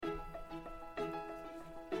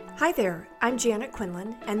Hi there, I'm Janet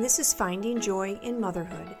Quinlan, and this is Finding Joy in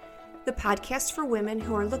Motherhood, the podcast for women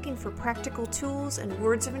who are looking for practical tools and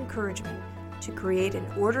words of encouragement to create an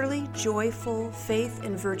orderly, joyful, faith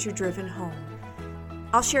and virtue-driven home.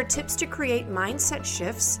 I'll share tips to create mindset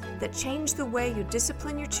shifts that change the way you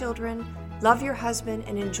discipline your children, love your husband,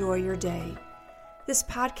 and enjoy your day. This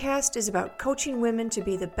podcast is about coaching women to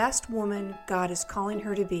be the best woman God is calling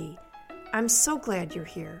her to be. I'm so glad you're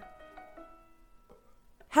here.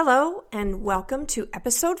 Hello, and welcome to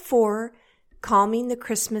Episode 4, Calming the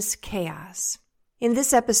Christmas Chaos. In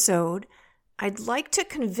this episode, I'd like to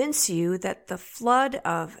convince you that the flood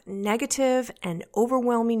of negative and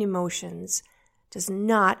overwhelming emotions does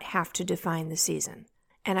not have to define the season.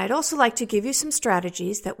 And I'd also like to give you some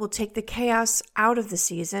strategies that will take the chaos out of the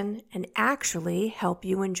season and actually help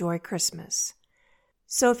you enjoy Christmas.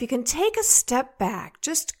 So if you can take a step back,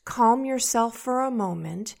 just calm yourself for a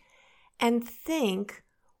moment and think,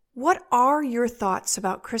 what are your thoughts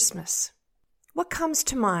about Christmas? What comes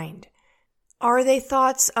to mind? Are they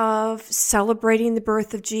thoughts of celebrating the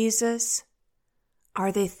birth of Jesus?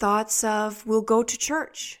 Are they thoughts of, we'll go to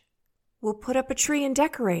church? We'll put up a tree and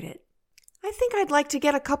decorate it? I think I'd like to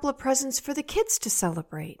get a couple of presents for the kids to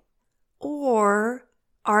celebrate. Or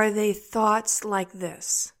are they thoughts like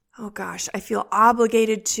this? Oh gosh, I feel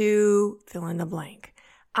obligated to fill in the blank.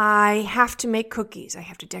 I have to make cookies. I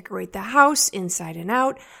have to decorate the house inside and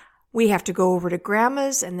out. We have to go over to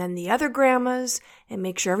grandma's and then the other grandma's and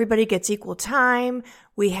make sure everybody gets equal time.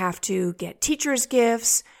 We have to get teachers'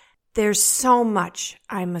 gifts. There's so much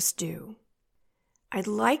I must do. I'd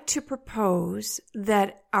like to propose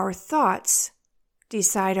that our thoughts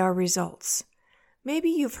decide our results. Maybe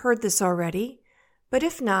you've heard this already, but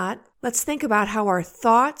if not, let's think about how our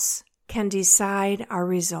thoughts can decide our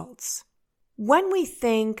results. When we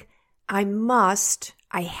think, I must,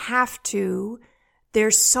 I have to,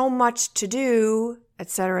 there's so much to do,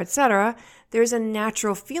 etc., there's a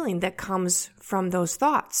natural feeling that comes from those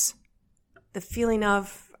thoughts. The feeling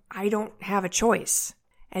of, I don't have a choice.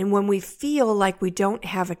 And when we feel like we don't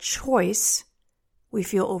have a choice, we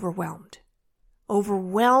feel overwhelmed.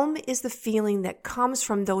 Overwhelm is the feeling that comes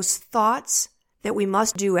from those thoughts that we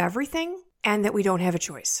must do everything and that we don't have a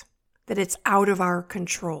choice, that it's out of our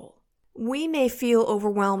control. We may feel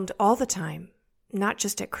overwhelmed all the time, not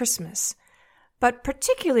just at Christmas, but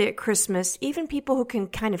particularly at Christmas, even people who can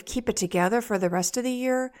kind of keep it together for the rest of the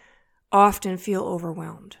year often feel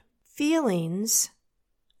overwhelmed. Feelings,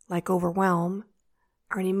 like overwhelm,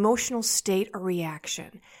 are an emotional state or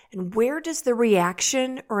reaction. And where does the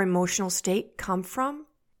reaction or emotional state come from?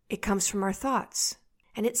 It comes from our thoughts.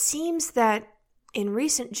 And it seems that in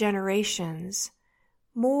recent generations,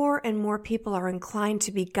 more and more people are inclined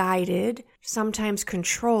to be guided, sometimes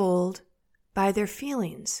controlled, by their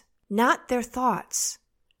feelings, not their thoughts,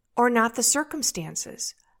 or not the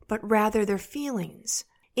circumstances, but rather their feelings.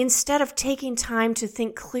 Instead of taking time to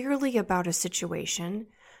think clearly about a situation,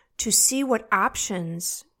 to see what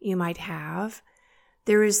options you might have,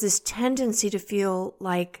 there is this tendency to feel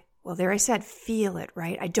like, well, there I said, feel it,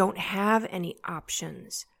 right? I don't have any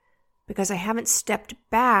options because I haven't stepped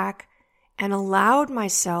back and allowed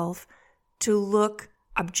myself to look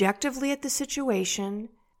objectively at the situation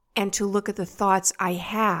and to look at the thoughts I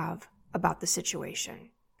have about the situation.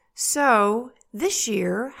 So this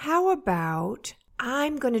year, how about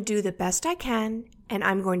I'm going to do the best I can and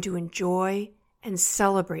I'm going to enjoy and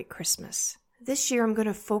celebrate Christmas. This year, I'm going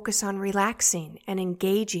to focus on relaxing and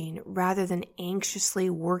engaging rather than anxiously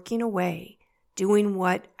working away, doing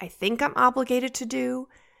what I think I'm obligated to do,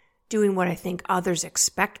 doing what I think others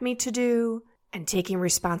expect me to do, and taking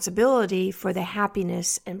responsibility for the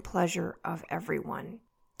happiness and pleasure of everyone.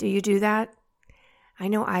 Do you do that? I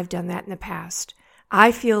know I've done that in the past.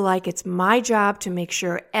 I feel like it's my job to make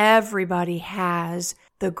sure everybody has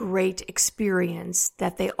the great experience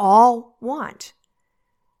that they all want.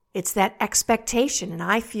 It's that expectation, and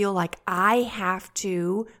I feel like I have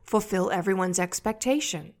to fulfill everyone's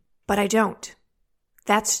expectation. But I don't.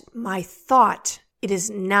 That's my thought. It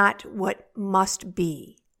is not what must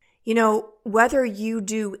be. You know, whether you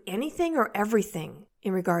do anything or everything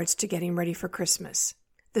in regards to getting ready for Christmas,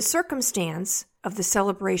 the circumstance of the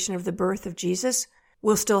celebration of the birth of Jesus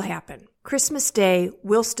will still happen. Christmas Day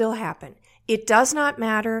will still happen. It does not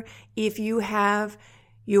matter if you have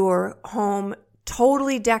your home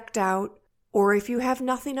totally decked out or if you have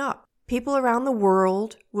nothing up. People around the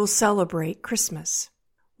world will celebrate Christmas.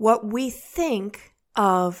 What we think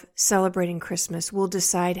of celebrating Christmas will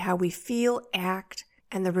decide how we feel, act,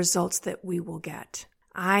 and the results that we will get.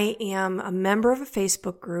 I am a member of a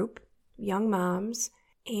Facebook group, Young Moms,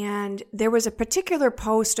 and there was a particular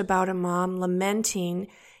post about a mom lamenting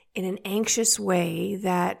in an anxious way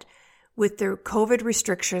that with their COVID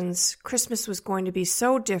restrictions, Christmas was going to be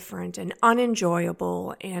so different and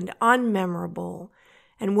unenjoyable and unmemorable.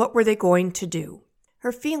 And what were they going to do?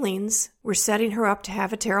 Her feelings were setting her up to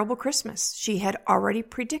have a terrible Christmas. She had already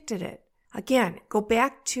predicted it. Again, go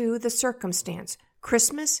back to the circumstance.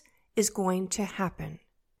 Christmas is going to happen.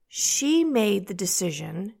 She made the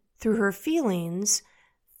decision through her feelings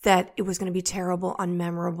that it was going to be terrible,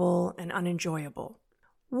 unmemorable, and unenjoyable.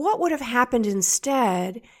 What would have happened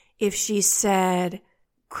instead if she said,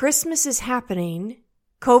 Christmas is happening,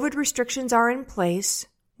 COVID restrictions are in place,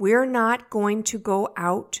 we're not going to go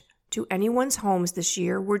out to anyone's homes this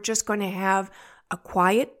year, we're just going to have a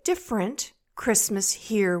quiet, different Christmas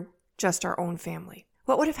here, just our own family?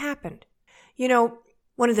 What would have happened? You know,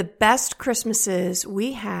 one of the best Christmases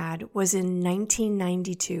we had was in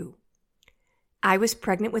 1992. I was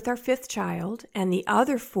pregnant with our 5th child, and the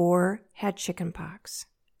other 4 had chickenpox.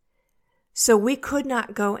 So we could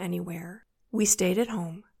not go anywhere. We stayed at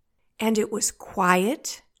home, and it was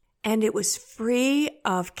quiet, and it was free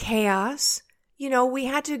of chaos. You know, we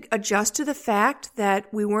had to adjust to the fact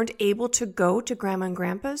that we weren't able to go to Grandma and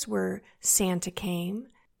Grandpa's where Santa came,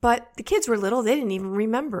 but the kids were little, they didn't even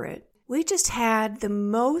remember it. We just had the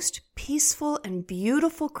most peaceful and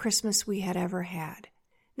beautiful Christmas we had ever had.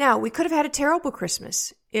 Now, we could have had a terrible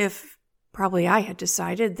Christmas if probably I had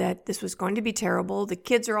decided that this was going to be terrible. The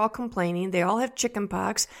kids are all complaining. They all have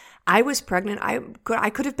chickenpox. I was pregnant. I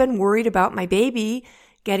could have been worried about my baby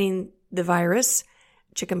getting the virus,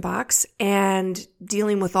 chickenpox, and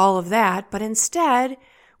dealing with all of that. But instead,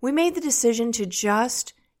 we made the decision to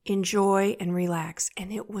just enjoy and relax.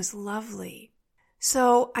 And it was lovely.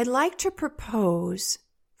 So I'd like to propose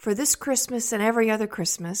for this Christmas and every other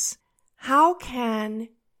Christmas, how can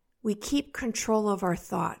we keep control of our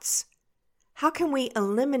thoughts? How can we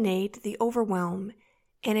eliminate the overwhelm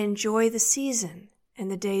and enjoy the season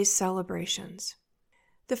and the day's celebrations?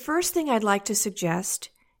 The first thing I'd like to suggest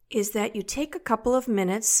is that you take a couple of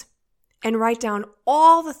minutes and write down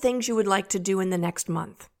all the things you would like to do in the next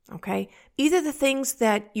month, okay? Either the things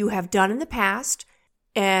that you have done in the past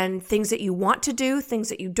and things that you want to do, things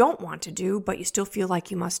that you don't want to do, but you still feel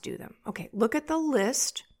like you must do them. Okay, look at the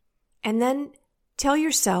list and then tell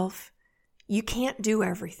yourself you can't do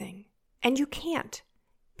everything. And you can't.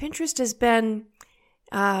 Pinterest has been,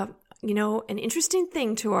 an interesting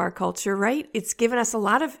thing to our culture, right? It's given us a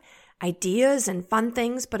lot of ideas and fun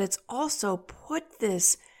things, but it's also put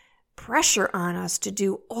this pressure on us to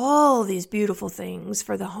do all these beautiful things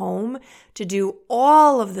for the home, to do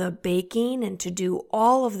all of the baking and to do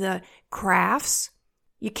all of the crafts.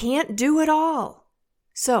 You can't do it all.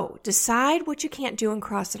 So decide what you can't do and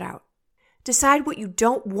cross it out. Decide what you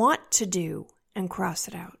don't want to do and cross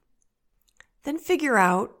it out. Then figure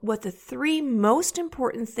out what the 3 most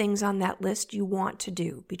important things on that list you want to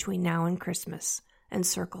do between now and Christmas and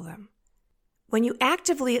circle them. When you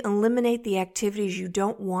actively eliminate the activities you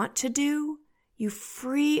don't want to do, you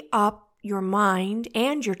free up your mind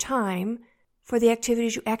and your time for the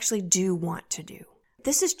activities you actually do want to do.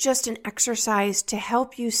 This is just an exercise to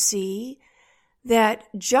help you see that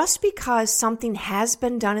just because something has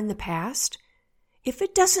been done in the past, if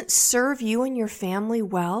it doesn't serve you and your family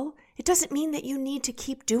well, it doesn't mean that you need to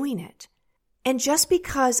keep doing it. And just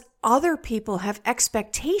because other people have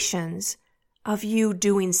expectations of you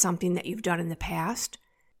doing something that you've done in the past,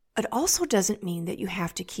 it also doesn't mean that you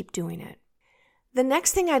have to keep doing it. The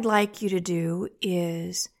next thing I'd like you to do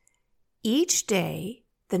is each day,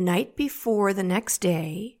 the night before the next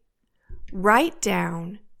day, write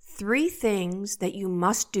down 3 things that you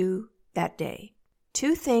must do that day,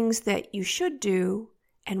 2 things that you should do,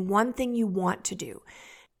 and 1 thing you want to do.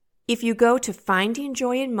 If you go to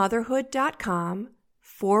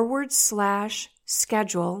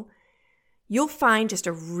findingjoyinmotherhood.com/schedule, you'll find just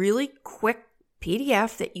a really quick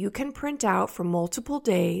PDF that you can print out for multiple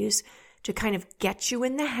days to kind of get you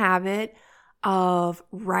in the habit of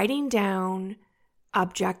writing down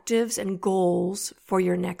objectives and goals for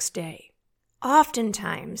your next day.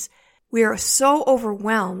 Oftentimes, we are so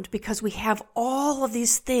overwhelmed because we have all of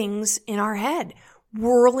these things in our head,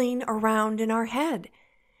 whirling around in our head.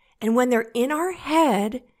 And when they're in our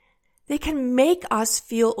head, they can make us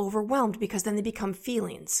feel overwhelmed because then they become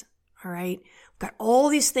feelings, all right? We've got all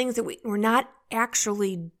these things that we're not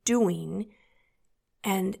actually doing,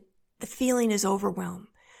 and the feeling is overwhelmed.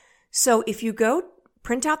 So if you go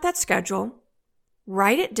print out that schedule,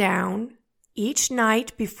 write it down each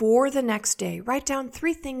night before the next day. Write down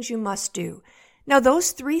 3 things you must do. Now,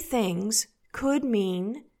 those 3 things could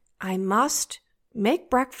mean I must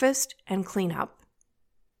make breakfast and clean up.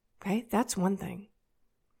 Okay, that's one thing.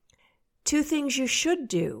 2 things you should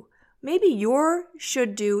do. Maybe your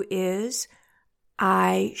should do is,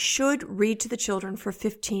 I should read to the children for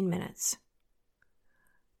 15 minutes.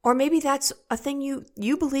 Or maybe that's a thing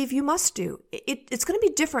you believe you must do. It's going to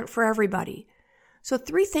be different for everybody. So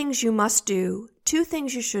 3 things you must do, 2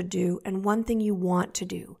 things you should do, and 1 thing you want to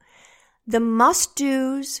do. The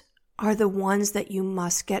must-dos are the ones that you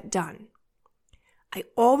must get done. I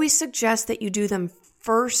always suggest that you do them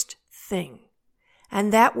first thing.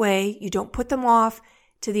 And that way you don't put them off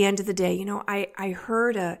to the end of the day. You know, I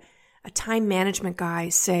heard a time management guy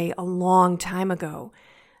say a long time ago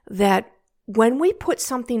that when we put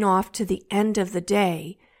something off to the end of the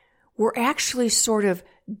day, we're actually sort of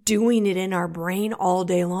doing it in our brain all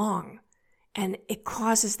day long. And it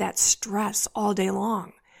causes that stress all day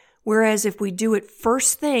long. Whereas if we do it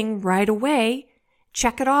first thing right away,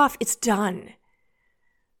 check it off, it's done.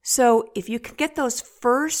 So if you can get those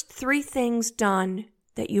first 3 things done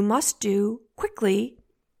that you must do quickly,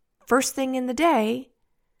 first thing in the day,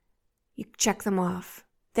 you check them off.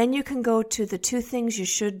 Then you can go to the 2 things you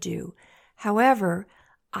should do. However,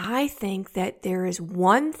 I think that there is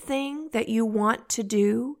 1 thing that you want to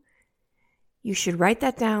do. You should write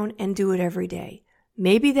that down and do it every day.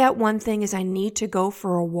 Maybe that 1 thing is I need to go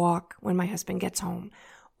for a walk when my husband gets home.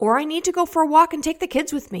 Or I need to go for a walk and take the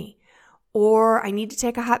kids with me. Or I need to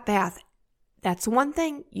take a hot bath. That's 1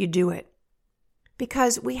 thing, you do it.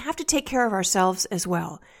 Because we have to take care of ourselves as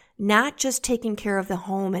well, not just taking care of the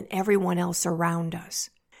home and everyone else around us.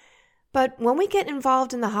 But when we get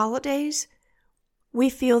involved in the holidays, we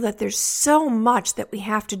feel that there's so much that we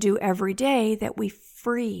have to do every day that we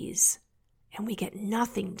freeze and we get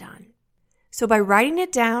nothing done. So by writing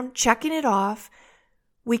it down, checking it off,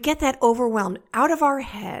 we get that overwhelmed out of our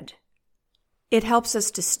head. It helps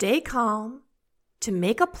us to stay calm, to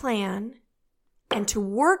make a plan, and to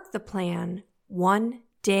work the plan 1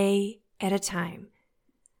 day at a time.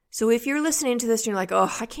 So if you're listening to this and you're like,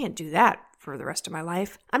 oh, I can't do that for the rest of my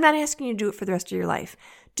life, I'm not asking you to do it for the rest of your life.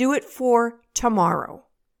 Do it for tomorrow.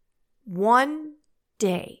 1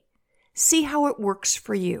 day. See how it works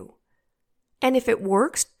for you. And if it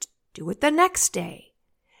works, do it the next day.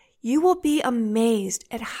 You will be amazed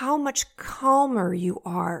at how much calmer you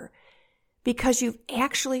are because you've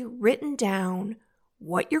actually written down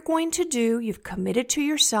what you're going to do. You've committed to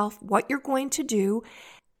yourself what you're going to do.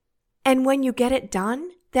 And when you get it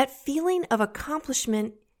done, that feeling of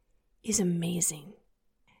accomplishment is amazing.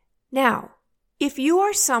 Now, if you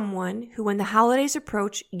are someone who, when the holidays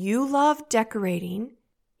approach, you love decorating,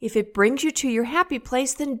 if it brings you to your happy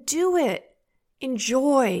place, then do it.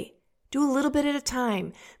 Enjoy. Do a little bit at a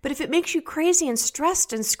time. But if it makes you crazy and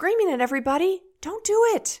stressed and screaming at everybody, don't do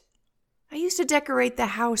it. I used to decorate the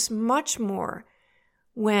house much more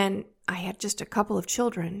when I had just a couple of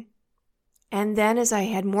children. And then as I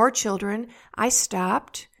had more children, I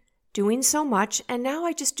stopped doing so much, and now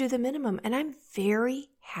I just do the minimum, and I'm very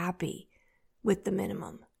happy with the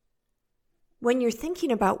minimum. When you're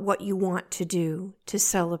thinking about what you want to do to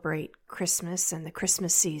celebrate Christmas and the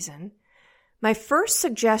Christmas season, my first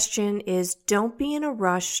suggestion is don't be in a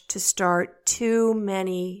rush to start too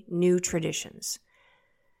many new traditions.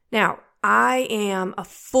 Now, I am a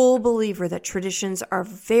full believer that traditions are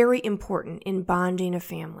very important in bonding a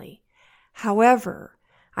family. However,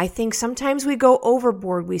 I think sometimes we go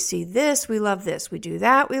overboard. We see this, we love this. We do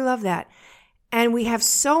that, we love that. And we have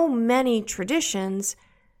so many traditions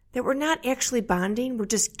that we're not actually bonding. We're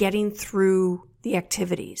just getting through the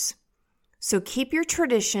activities. So keep your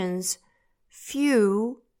traditions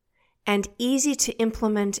few and easy to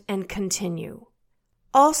implement and continue.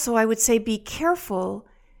 Also, I would say be careful.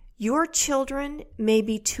 Your children may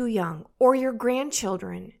be too young, or your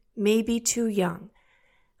grandchildren may be too young.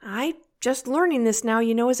 I just learning this now,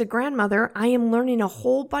 as a grandmother, I am learning a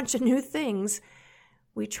whole bunch of new things.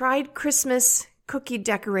 We tried Christmas cookie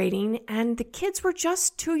decorating, and the kids were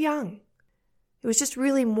just too young. It was just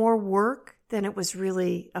really more work than it was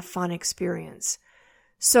really a fun experience.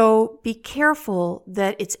 So be careful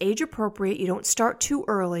that it's age appropriate. You don't start too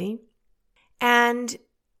early. And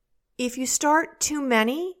if you start too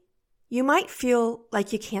many, you might feel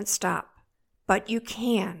like you can't stop, but you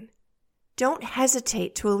can. Don't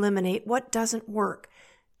hesitate to eliminate what doesn't work.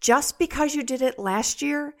 Just because you did it last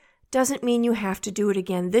year doesn't mean you have to do it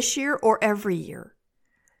again this year or every year.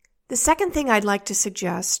 The second thing I'd like to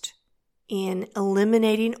suggest in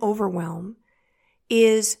eliminating overwhelm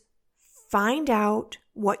is find out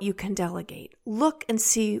what you can delegate. Look and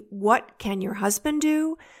see what can your husband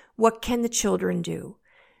do, what can the children do.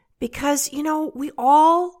 Because, we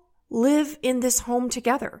all live in this home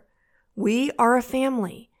together. We are a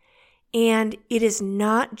family. And it is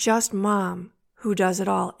not just mom who does it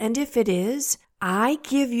all. And if it is, I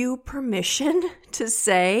give you permission to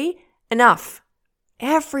say, enough.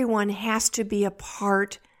 Everyone has to be a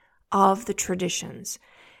part of the traditions.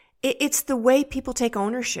 It's the way people take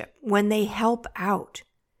ownership. When they help out,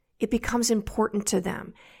 it becomes important to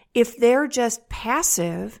them. If they're just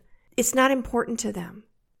passive, it's not important to them.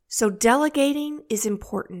 So delegating is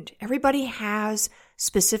important. Everybody has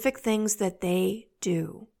specific things that they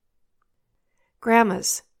do.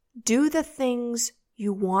 Grandmas, do the things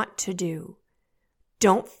you want to do.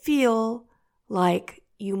 Don't feel like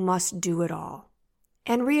you must do it all.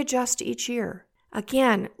 And readjust each year.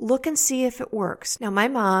 Again, look and see if it works. Now, my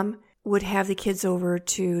mom would have the kids over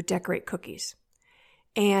to decorate cookies.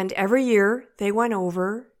 And every year they went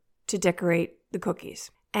over to decorate the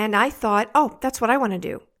cookies. And I thought, oh, that's what I want to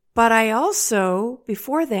do. But I also,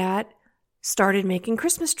 before that, started making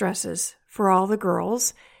Christmas dresses for all the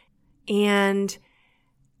girls. And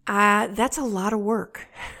that's a lot of work.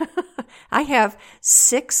 I have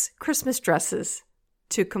 6 Christmas dresses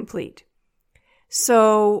to complete.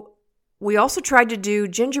 So we also tried to do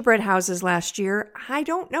gingerbread houses last year. I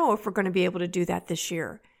don't know if we're going to be able to do that this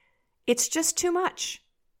year. It's just too much.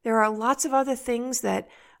 There are lots of other things that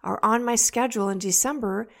are on my schedule in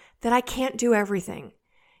December that I can't do everything.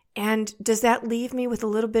 And does that leave me with a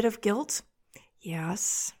little bit of guilt?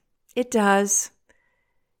 Yes, it does.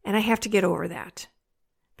 And I have to get over that.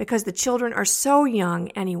 Because the children are so young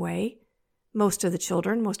anyway. Most of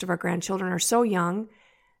our grandchildren are so young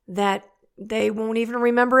that they won't even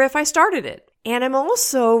remember if I started it. And I'm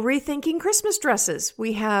also rethinking Christmas dresses.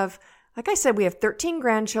 We have, like I said, we have 13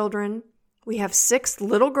 grandchildren. We have 6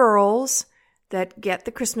 little girls that get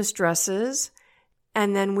the Christmas dresses.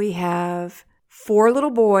 And then we have 4 little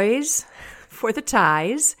boys for the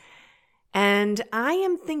ties. And I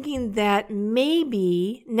am thinking that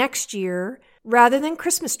maybe next year, rather than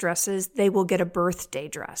Christmas dresses, they will get a birthday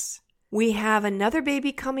dress. We have another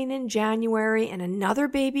baby coming in January and another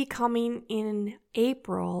baby coming in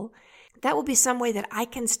April. That will be some way that I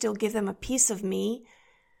can still give them a piece of me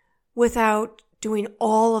without doing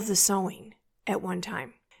all of the sewing at one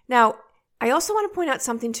time. Now, I also want to point out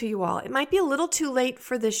something to you all. It might be a little too late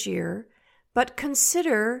for this year, but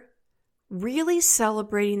consider really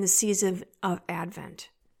celebrating the season of Advent.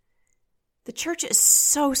 The church is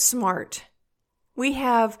so smart. We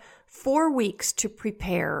have 4 weeks to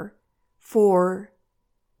prepare for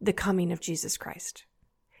the coming of Jesus Christ.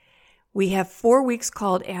 We have 4 weeks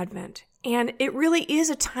called Advent, and it really is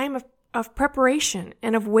a time of preparation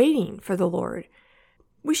and of waiting for the Lord.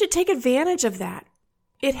 We should take advantage of that.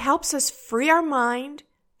 It helps us free our mind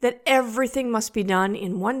that everything must be done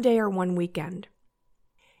in one day or one weekend.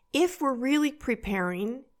 If we're really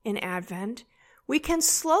preparing in Advent, we can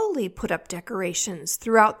slowly put up decorations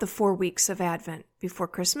throughout the 4 weeks of Advent before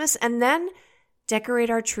Christmas, and then decorate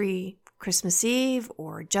our tree Christmas Eve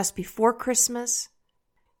or just before Christmas.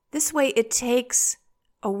 This way it takes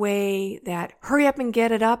away that hurry up and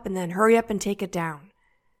get it up and then hurry up and take it down.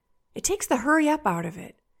 It takes the hurry up out of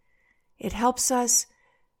it. It helps us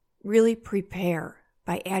really prepare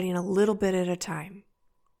by adding a little bit at a time.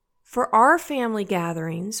 For our family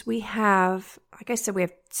gatherings, we have, like I said, we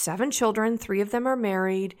have 7 children. 3 of them are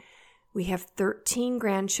married. We have 13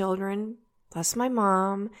 grandchildren, plus my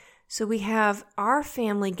mom. So we have our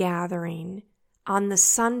family gathering on the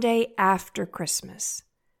Sunday after Christmas,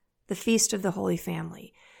 the Feast of the Holy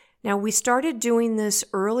Family. Now, we started doing this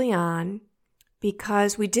early on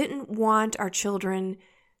because we didn't want our children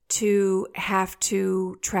to have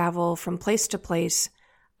to travel from place to place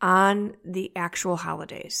on the actual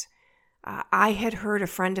holidays. I had heard a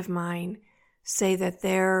friend of mine say that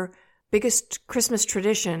their biggest Christmas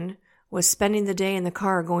tradition was spending the day in the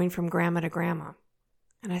car going from grandma to grandma.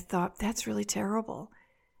 And I thought, that's really terrible.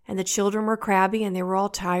 And the children were crabby and they were all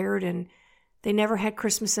tired and they never had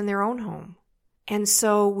Christmas in their own home. And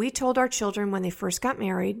so we told our children when they first got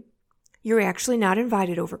married, you're actually not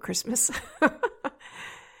invited over Christmas.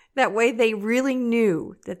 That way they really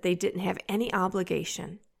knew that they didn't have any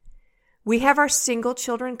obligation. We have our single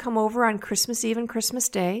children come over on Christmas Eve and Christmas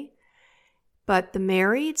Day, but the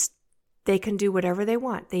marrieds, they can do whatever they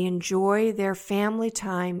want. They enjoy their family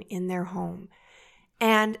time in their home.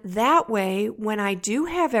 And that way, when I do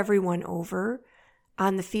have everyone over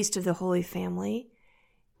on the Feast of the Holy Family,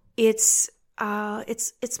 it's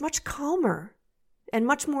much calmer and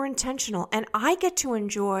much more intentional. And I get to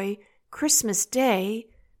enjoy Christmas Day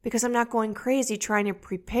because I'm not going crazy trying to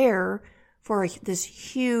prepare for this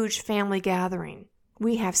huge family gathering.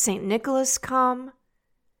 We have St. Nicholas come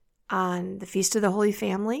on the Feast of the Holy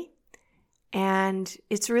Family, and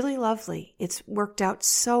it's really lovely. It's worked out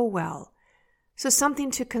so well. So something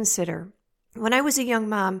to consider. When I was a young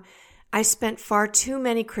mom, I spent far too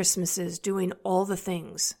many Christmases doing all the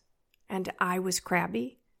things, and I was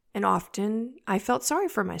crabby, and often I felt sorry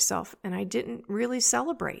for myself, and I didn't really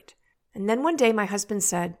celebrate. And then one day my husband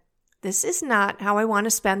said, "This is not how I want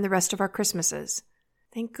to spend the rest of our Christmases."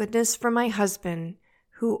 Thank goodness for my husband,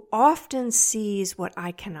 who often sees what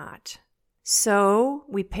I cannot. So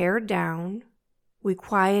we pared down, we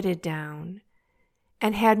quieted down,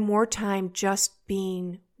 and had more time just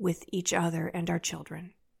being with each other and our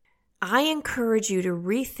children. I encourage you to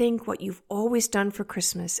rethink what you've always done for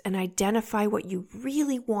Christmas and identify what you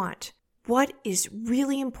really want. What is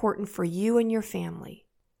really important for you and your family?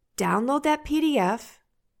 Download that PDF,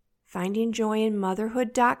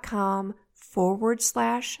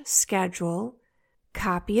 findingjoyinmotherhood.com/schedule.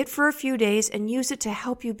 Copy it for a few days and use it to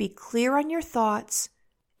help you be clear on your thoughts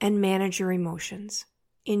and manage your emotions.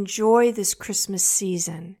 Enjoy this Christmas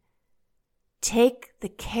season. Take the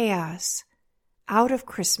chaos out of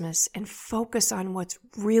Christmas and focus on what's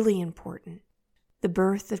really important, the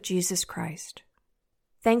birth of Jesus Christ.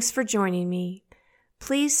 Thanks for joining me.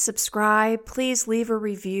 Please subscribe. Please leave a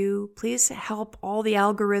review. Please help all the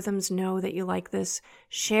algorithms know that you like this.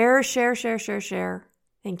 Share.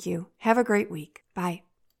 Thank you. Have a great week. Bye.